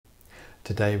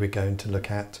Today we're going to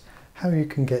look at how you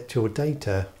can get your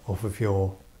data off of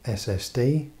your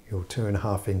SSD, your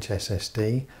 2.5 inch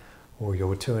SSD or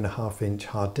your 2.5 inch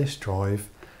hard disk drive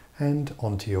and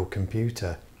onto your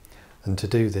computer. And to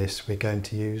do this we're going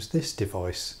to use this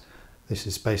device. This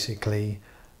is basically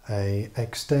an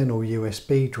external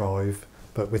USB drive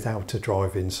but without a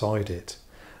drive inside it.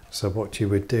 So what you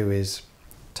would do is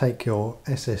take your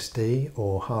SSD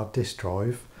or hard disk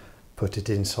drive, put it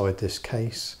inside this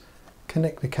case,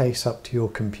 connect the case up to your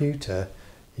computer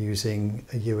using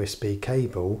a USB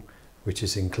cable which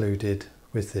is included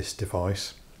with this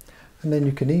device, and then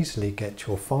you can easily get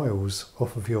your files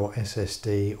off of your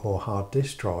SSD or hard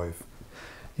disk drive.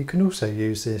 You can also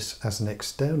use this as an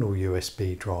external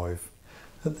USB drive.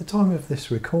 At the time of this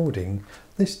recording,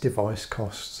 this device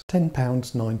costs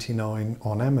 £10.99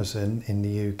 on Amazon in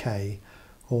the UK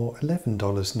or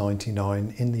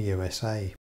 $11.99 in the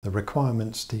USA. The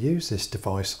requirements to use this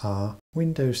device are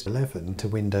Windows 11 to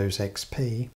Windows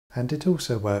XP, and it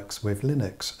also works with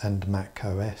Linux and Mac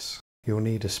OS. You'll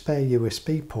need a spare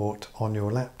USB port on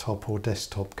your laptop or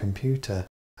desktop computer,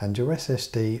 and your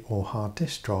SSD or hard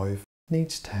disk drive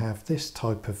needs to have this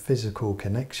type of physical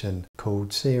connection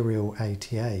called serial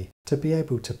ATA to be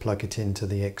able to plug it into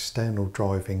the external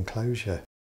drive enclosure.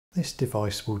 This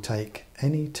device will take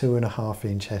any 2.5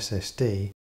 inch SSD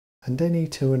and any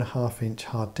 2.5 inch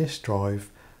hard disk drive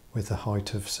with a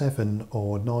height of 7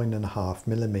 or 9.5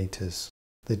 millimeters.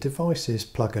 The device is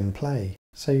plug and play,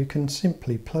 so you can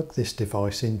simply plug this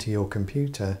device into your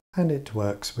computer and it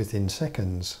works within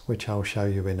seconds, which I'll show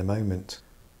you in a moment.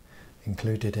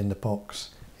 Included in the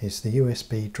box is the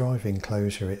USB drive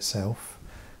enclosure itself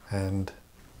and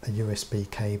a USB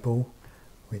cable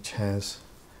which has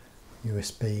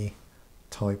USB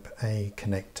Type A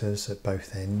connectors at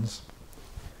both ends.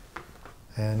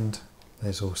 And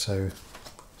there's also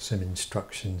some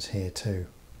instructions here too.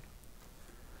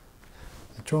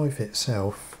 The drive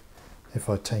itself, if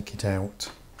I take it out,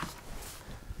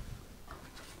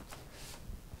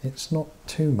 it's not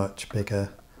too much bigger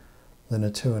than a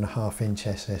 2.5 inch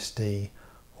SSD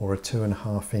or a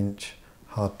 2.5 inch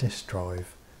hard disk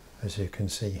drive, as you can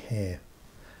see here.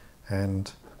 And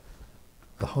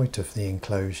the height of the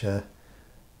enclosure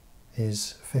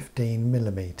is 15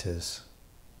 millimeters.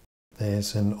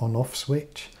 There's an on-off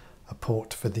switch, a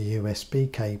port for the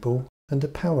USB cable and a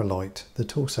power light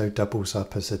that also doubles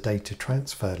up as a data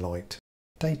transfer light.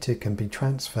 Data can be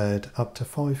transferred up to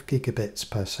 5 gigabits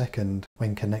per second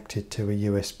when connected to a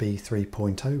USB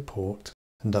 3.0 port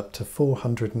and up to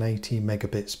 480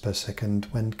 megabits per second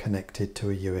when connected to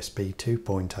a USB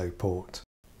 2.0 port.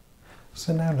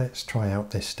 So now let's try out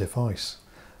this device.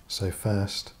 So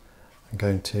first I'm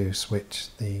going to switch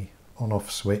the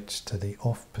on-off switch to the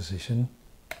off position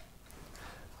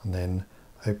and then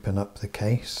open up the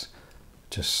case,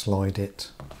 just slide it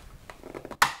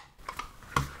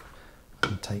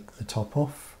and take the top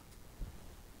off.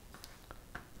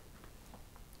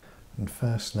 And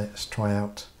first let's try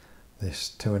out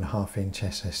this 2.5 inch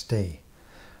SSD.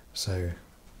 So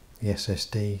the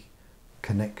SSD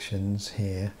connections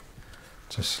here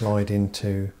just slide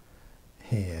into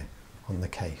here on the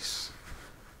case.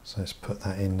 So let's put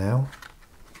that in now.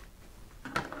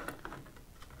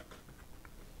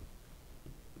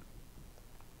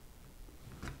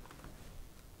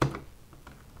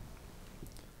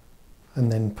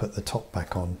 And then put the top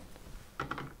back on.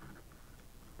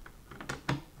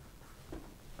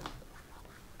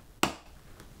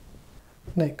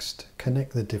 Next,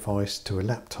 connect the device to a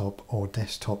laptop or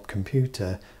desktop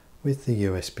computer with the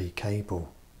USB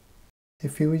cable.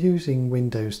 If you are using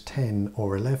Windows 10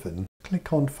 or 11,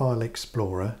 click on File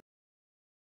Explorer,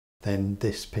 then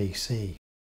This PC.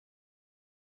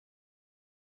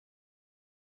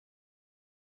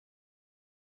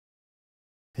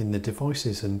 In the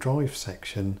Devices and Drive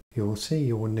section, you will see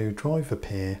your new drive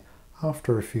appear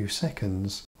after a few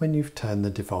seconds when you've turned the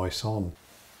device on.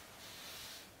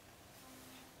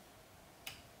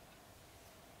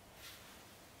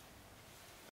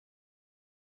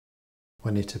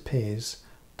 When it appears,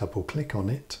 double-click on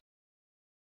it,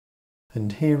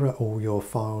 and here are all your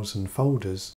files and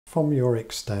folders from your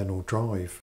external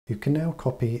drive. You can now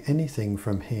copy anything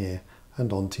from here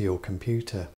and onto your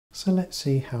computer. So let's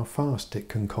see how fast it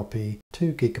can copy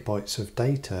 2 gigabytes of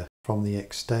data from the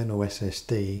external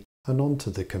SSD and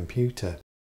onto the computer.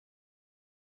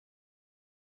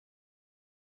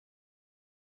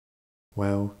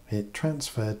 Well, it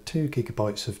transferred 2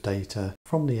 gigabytes of data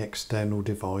from the external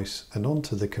device and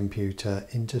onto the computer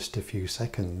in just a few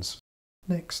seconds.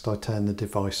 Next, I turned the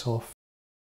device off,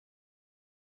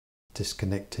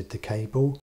 disconnected the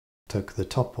cable, took the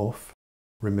top off,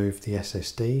 removed the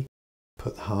SSD,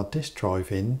 put the hard disk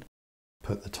drive in,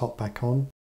 put the top back on,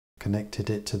 connected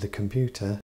it to the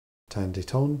computer, turned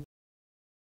it on,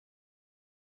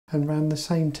 and ran the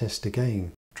same test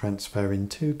again, transferring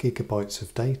 2 GB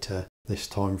of data, this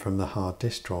time from the hard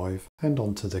disk drive and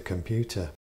onto the computer.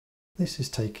 This is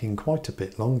taking quite a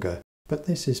bit longer, but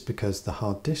this is because the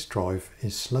hard disk drive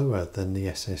is slower than the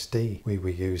SSD we were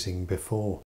using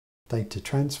before. Data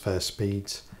transfer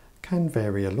speeds can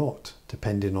vary a lot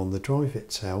depending on the drive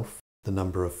itself, the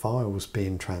number of files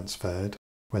being transferred,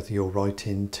 whether you're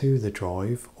writing to the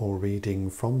drive or reading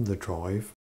from the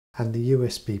drive, and the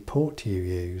USB port you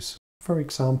use. For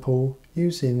example,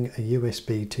 using a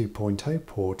USB 2.0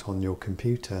 port on your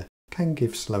computer can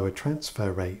give slower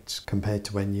transfer rates compared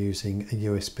to when using a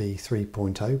USB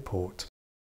 3.0 port.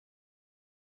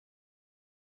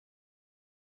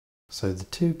 So the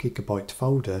 2 GB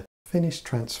folder finished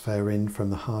transferring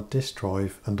from the hard disk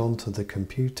drive and onto the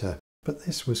computer, but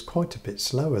this was quite a bit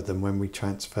slower than when we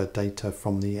transferred data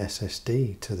from the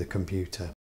SSD to the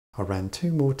computer. I ran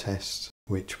 2 more tests,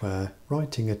 which were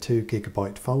writing a 2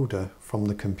 GB folder from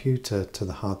the computer to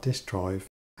the hard disk drive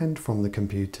and from the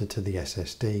computer to the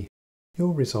SSD.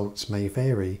 Your results may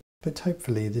vary, but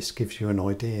hopefully this gives you an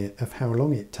idea of how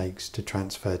long it takes to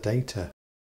transfer data.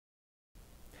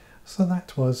 So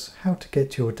that was how to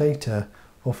get your data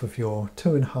off of your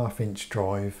 2.5-inch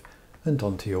drive and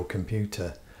onto your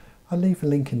computer. I'll leave a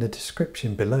link in the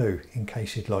description below in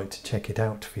case you'd like to check it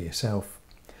out for yourself.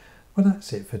 Well,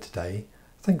 that's it for today.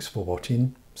 Thanks for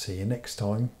watching. See you next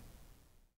time.